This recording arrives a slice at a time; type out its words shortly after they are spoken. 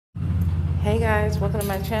Hey guys, welcome to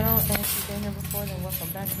my channel, and if you've been here before, then welcome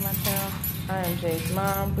back to my channel. I am Jay's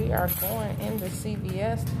mom. We are going into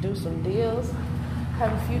CVS to do some deals. I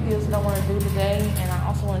have a few deals that I want to do today, and I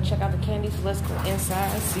also want to check out the candy, so let's go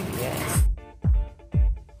inside CVS.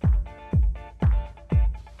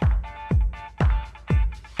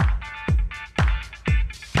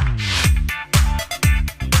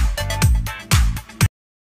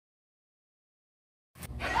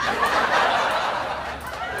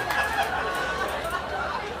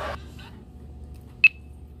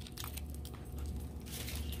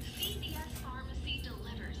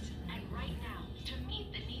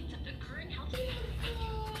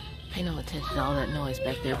 Pay no attention to all that noise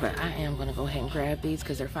back there, but I am going to go ahead and grab these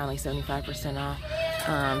because they're finally 75%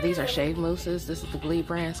 off. These are shave mousses. This is the Glee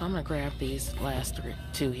brand, so I'm going to grab these last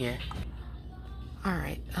two here.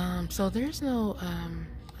 Alright, so there's no,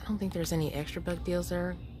 I don't think there's any extra buck deals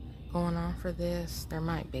there going on for this. There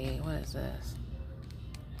might be. What is this?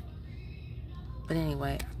 But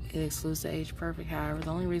anyway, it excludes the Age Perfect. However, the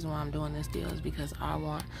only reason why I'm doing this deal is because I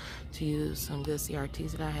want to use some good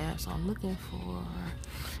CRTs that I have. So I'm looking for,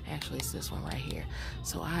 actually it's this one right here.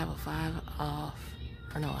 So I have a 5 off,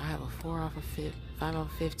 or no, I have a 4 off of 5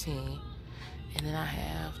 off 15. And then I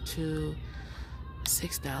have two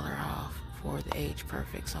 $6 off for the Age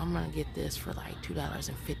Perfect. So I'm gonna get this for like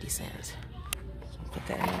 $2.50. So put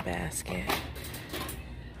that in the basket.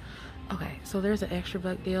 Okay, so there's an extra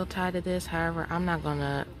buck deal tied to this. However, I'm not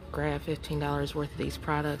gonna grab $15 worth of these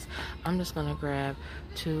products. I'm just gonna grab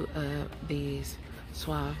two of these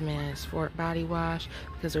Suave Men Sport Body Wash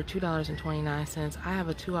because they're $2.29. I have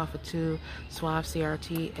a 2 off of 2 Suave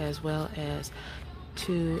CRT as well as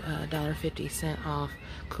two $1.50 off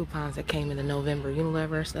coupons that came in the November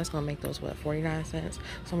Unilever. So that's gonna make those, what, 49 cents?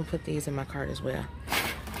 So I'm gonna put these in my cart as well.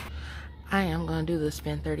 I am going to do the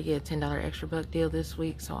spend 30 get a $10 extra buck deal this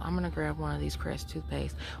week, so I'm going to grab one of these Crest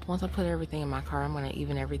toothpaste. Once I put everything in my cart, I'm going to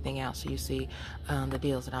even everything out so you see the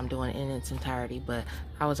deals that I'm doing in its entirety, but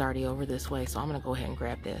I was already over this way, so I'm going to go ahead and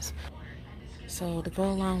grab this. So to go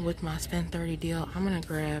along with my spend 30 deal, I'm going to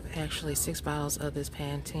grab actually 6 bottles of this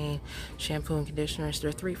Pantene shampoo and conditioners.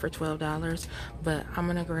 They're 3 for $12, but I'm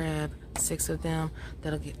going to grab 6 of them.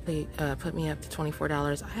 That'll put me up to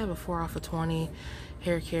 $24. I have a 4 off of 20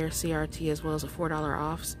 hair care CRT as well as a $4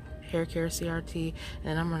 off hair care CRT,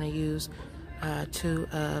 and I'm going to use 2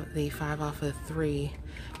 of the 5 off of 3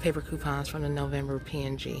 paper coupons from the November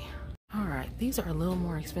P&G. Alright, these are a little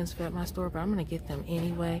more expensive at my store, but I'm going to get them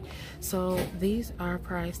anyway. So these are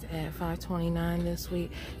priced at $5.29 this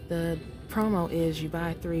week. The promo is you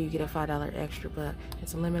buy 3, you get a $5 extra, but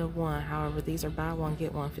it's a limit of 1. However, these are buy 1,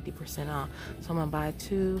 get 1 50% off. So I'm going to buy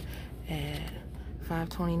 2 at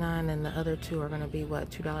 $5.29, and the other 2 are going to be, what,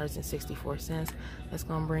 $2.64. That's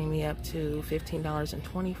going to bring me up to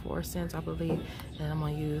 $15.24, I believe. And I'm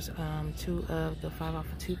going to use 2 of the 5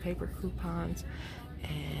 off of 2 paper coupons,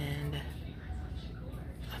 and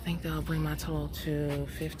I think that'll bring my total to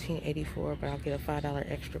 $15.84, but I'll get a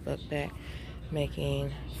 $5 extra buck back,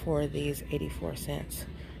 making for these 84 cents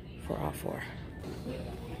for all 4.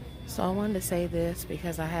 So I wanted to say this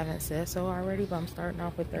because I haven't said so already, but I'm starting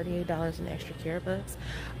off with $38 in extra care bucks.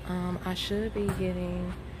 I should be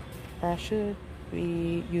using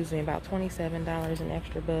about $27 in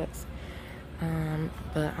extra bucks,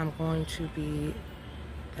 but I'm going to be,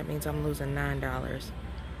 that means I'm losing $9.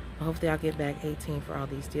 Hopefully I'll get back 18 for all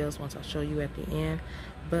these deals once I show you at the end.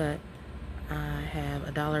 But I have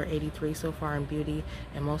 $1.83 so far in beauty,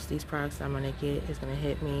 and most of these products that I'm going to get is going to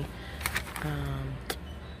hit me,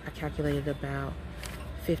 I calculated about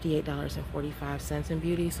 $58.45 in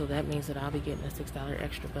beauty, so that means that I'll be getting a $6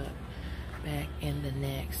 extra buck back in the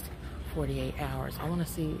next 48 hours. I want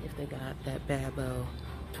to see if they got that Babo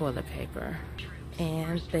toilet paper.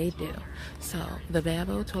 And they do. So the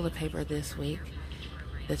Babo toilet paper this week,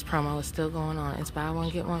 this promo is still going on. It's buy 1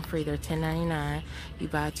 get 1 free. They're $10.99. You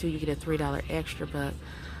buy 2, you get a $3 extra buck.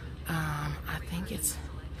 I think it's,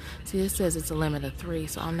 see, it says it's a limit of 3,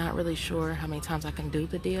 so I'm not really sure how many times I can do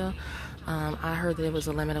the deal. I heard that it was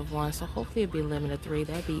a limit of 1, so hopefully it'd be a limit of 3.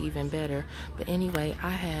 That'd be even better. But anyway,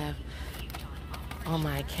 I have on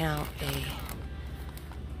my account a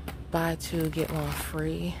buy 2 get 1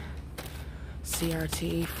 free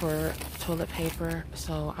CRT for toilet paper,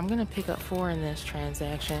 so I'm gonna pick up 4 in this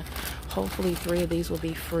transaction. Hopefully 3 of these will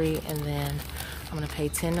be free, and then I'm gonna pay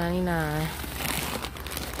 $10.99,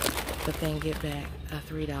 but then get back a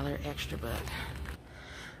 $3 extra buck.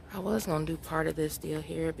 I was gonna do part of this deal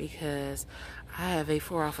here because I have a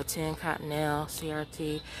 4 off of 10 Cottonelle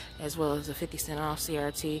CRT as well as a 50 cent off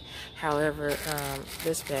CRT. However,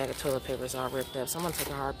 this bag of toilet paper is all ripped up, so I'm gonna take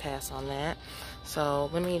a hard pass on that. So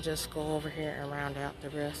let me just go over here and round out the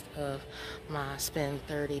rest of my spend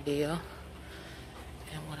 30 deal.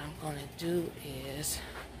 And what I'm going to do is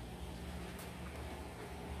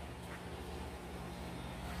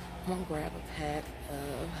I'm going to grab a pack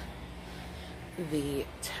of the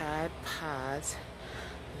Tide Pods.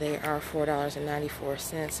 They are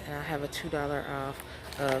 $4.94, and I have a $2 off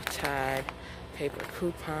of Tide paper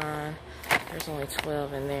coupon. There's only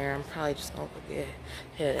 12 in there. I'm probably just going to go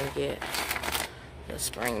ahead and get the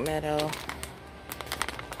Spring Meadow, and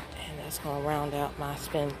that's going to round out my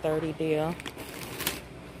spend 30 deal.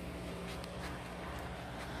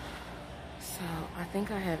 So I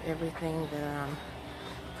think I have everything that I'm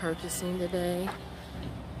purchasing today.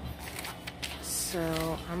 So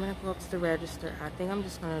I'm gonna go up to the register. I think I'm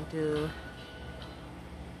just gonna do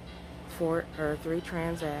 4 or 3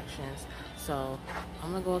 transactions. So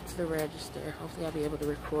I'm gonna go up to the register. Hopefully I'll be able to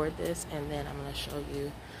record this, and then I'm gonna show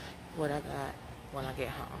you what I got when I get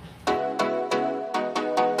home.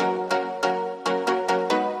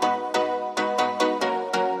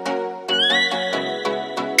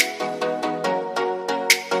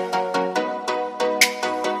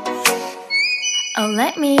 Oh,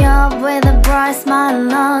 let me up with a bright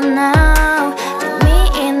smile on now. Put me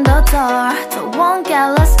in the dark, so won't get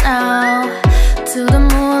lost now. To the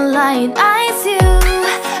moonlight, eyes you,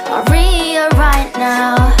 Maria right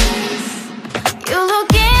now. You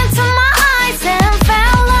look into my eyes and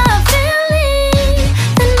felt a feeling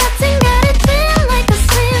that nothing got it feel like a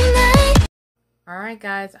slim night. Alright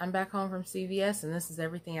guys, I'm back home from CVS, and this is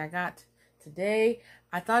everything I got today.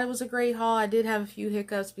 I thought it was a great haul. I did have a few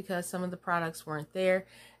hiccups because some of the products weren't there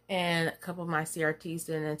and a couple of my CRTs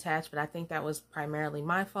didn't attach, but I think that was primarily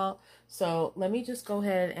my fault. So let me just go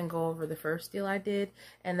ahead and go over the first deal I did,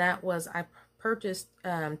 and that was I purchased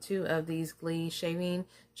 2 of these Glee shaving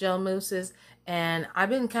gel mousses, and I've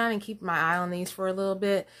been kind of keeping my eye on these for a little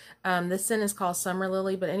bit. This scent is called Summer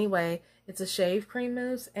Lily, but anyway, it's a shave cream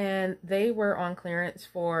mousse, and they were on clearance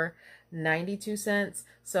for 92 cents.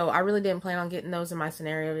 So I really didn't plan on getting those in my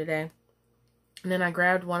scenario today. And then I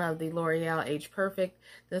grabbed one of the L'Oreal Age Perfect.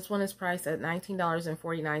 This one is priced at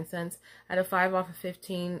 $19.49. I had a 5 off of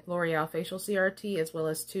 15 L'Oreal Facial CRT, as well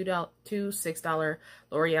as two $6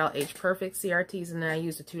 L'Oreal Age Perfect CRTs, and then I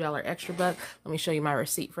used a $2 extra buck. Let me show you my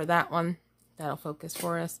receipt for that one. That'll focus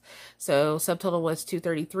for us. So subtotal was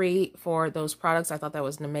 $233 for those products. I thought that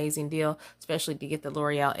was an amazing deal, especially to get the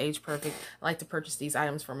L'Oreal Age Perfect. I like to purchase these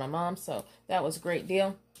items for my mom, so that was a great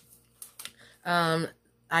deal.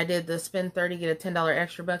 I did the spend 30, get a $10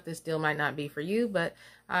 extra buck. This deal might not be for you, but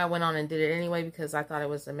I went on and did it anyway because I thought it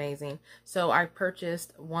was amazing. So I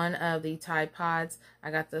purchased one of the Tide Pods. I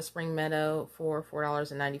got the Spring Meadow for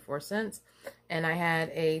 $4.94, and I had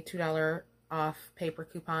a $2 off paper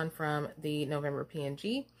coupon from the November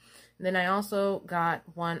P&G. And then I also got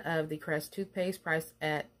one of the Crest toothpaste priced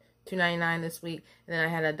at $2.99 this week. And then I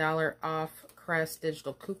had a $1 off Crest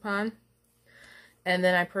digital coupon. And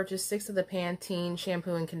then I purchased 6 of the Pantene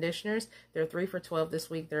shampoo and conditioners. They're 3 for $12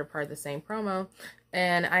 this week. They're part of the same promo.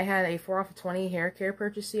 And I had a 4 off of 20 hair care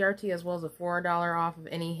purchase CRT, as well as a $4 off of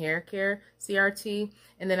any hair care CRT.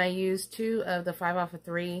 And then I used 2 of the 5 off of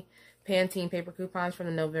 3 Pantene paper coupons from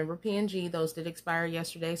the November P&G. Those did expire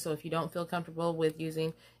yesterday, so if you don't feel comfortable with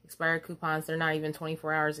using expired coupons, they're not even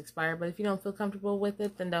 24 hours expired, but if you don't feel comfortable with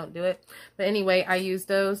it, then don't do it. But anyway, I used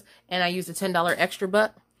those, and I used a $10 extra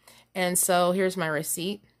buck. And so here's my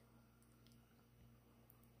receipt.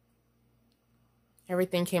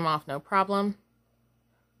 Everything came off no problem.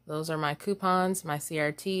 Those are my coupons, my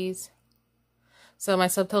CRTs. So my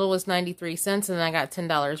subtotal was 93 cents, and then I got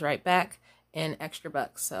 $10 right back in extra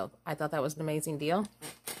bucks. So I thought that was an amazing deal.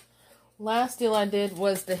 Last deal I did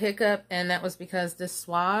was the Hiccup, and that was because this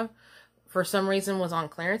Suave, for some reason, was on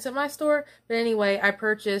clearance at my store. But anyway, I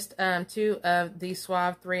purchased 2 of the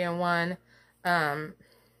Suave 3-in-1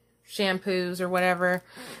 shampoos or whatever,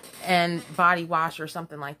 and body wash or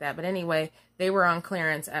something like that. But anyway, they were on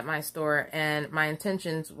clearance at my store, and my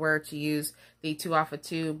intentions were to use the 2 off of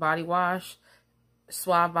 2 body wash,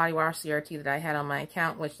 Suave body wash CRT that I had on my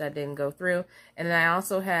account, which that didn't go through. And then I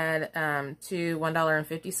also had 2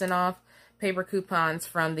 $1.50 off paper coupons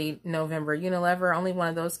from the November Unilever. Only one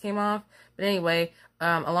of those came off. But anyway,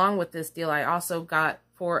 along with this deal, I also got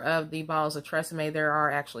 4 of the bottles of Tresemme. There are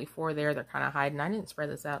actually 4 there. They're kind of hiding. I didn't spread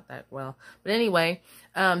this out that well. But anyway,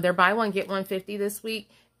 they're buy one, get one $50 this week.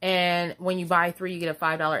 And when you buy 3, you get a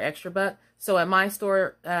 $5 extra buck. So at my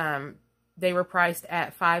store, they were priced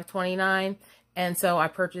at $5.29. And so I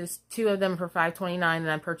purchased 2 of them for $5.29, and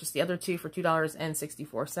I purchased the other 2 for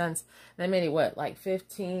 $2.64. They made it, what, like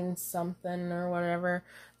 15 something or whatever.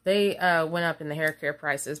 They went up in the hair care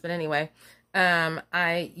prices. But anyway,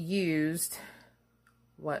 I used,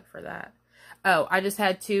 what for that? Oh, I just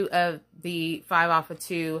had 2 of the 5 off of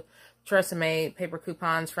 2 Tresemme paper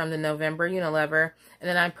coupons from the November Unilever. And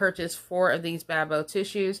then I purchased 4 of these Babo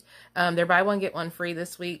tissues. They're buy one, get one free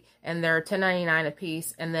this week. And they're $10.99 a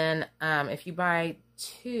piece. And then if you buy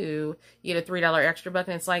 2, you get a $3 extra buck.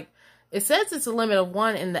 And it's like, it says it's a limit of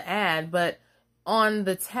 1 in the ad, but on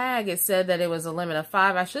the tag, it said that it was a limit of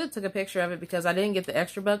 5. I should have took a picture of it because I didn't get the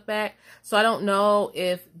extra buck back. So I don't know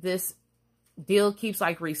if this deal keeps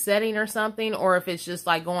like resetting or something, or if it's just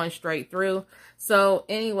like going straight through. So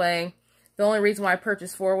anyway, the only reason why I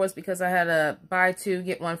purchased 4 was because I had a buy 2,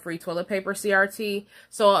 get 1 free toilet paper CRT.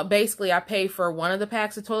 So basically I paid for 1 of the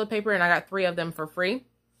packs of toilet paper and I got 3 of them for free.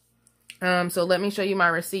 So let me show you my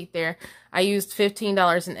receipt there. I used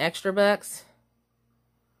 $15 in extra bucks.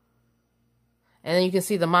 And then you can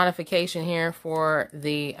see the modification here for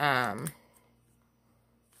the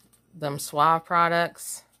them Suave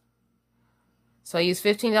products. So I used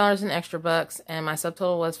 $15 in extra bucks, and my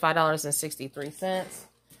subtotal was $5.63.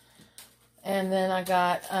 And then I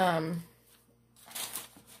got I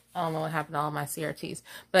don't know what happened to all my CRTs,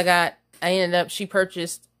 but I ended up,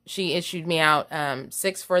 she issued me out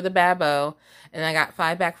 6 for the Babo, and I got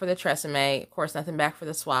 5 back for the Tresemme. Of course, nothing back for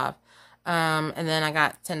the Suave. And then I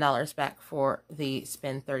got $10 back for the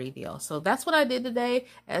spend 30 deal. So that's what I did today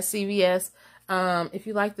at CVS. If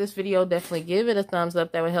you like this video, definitely give it a thumbs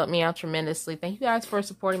up. That would help me out tremendously. Thank you guys for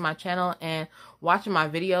supporting my channel and watching my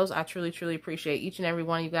videos. I truly, truly appreciate each and every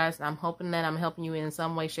one of you guys. And I'm hoping that I'm helping you in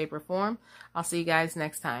some way, shape, or form. I'll see you guys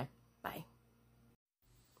next time. Bye.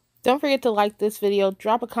 Don't forget to like this video,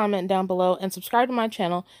 drop a comment down below, and subscribe to my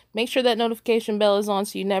channel. Make sure that notification bell is on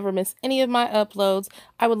so you never miss any of my uploads.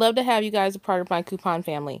 I would love to have you guys a part of my coupon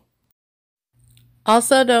family.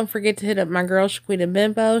 Also, don't forget to hit up my girl, Shaquita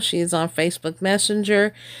Bimbo. She is on Facebook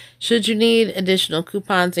Messenger. Should you need additional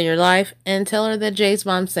coupons in your life, and tell her that Jay's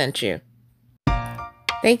mom sent you.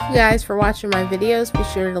 Thank you guys for watching my videos. Be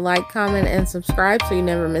sure to like, comment, and subscribe so you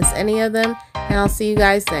never miss any of them. And I'll see you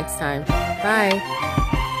guys next time. Bye.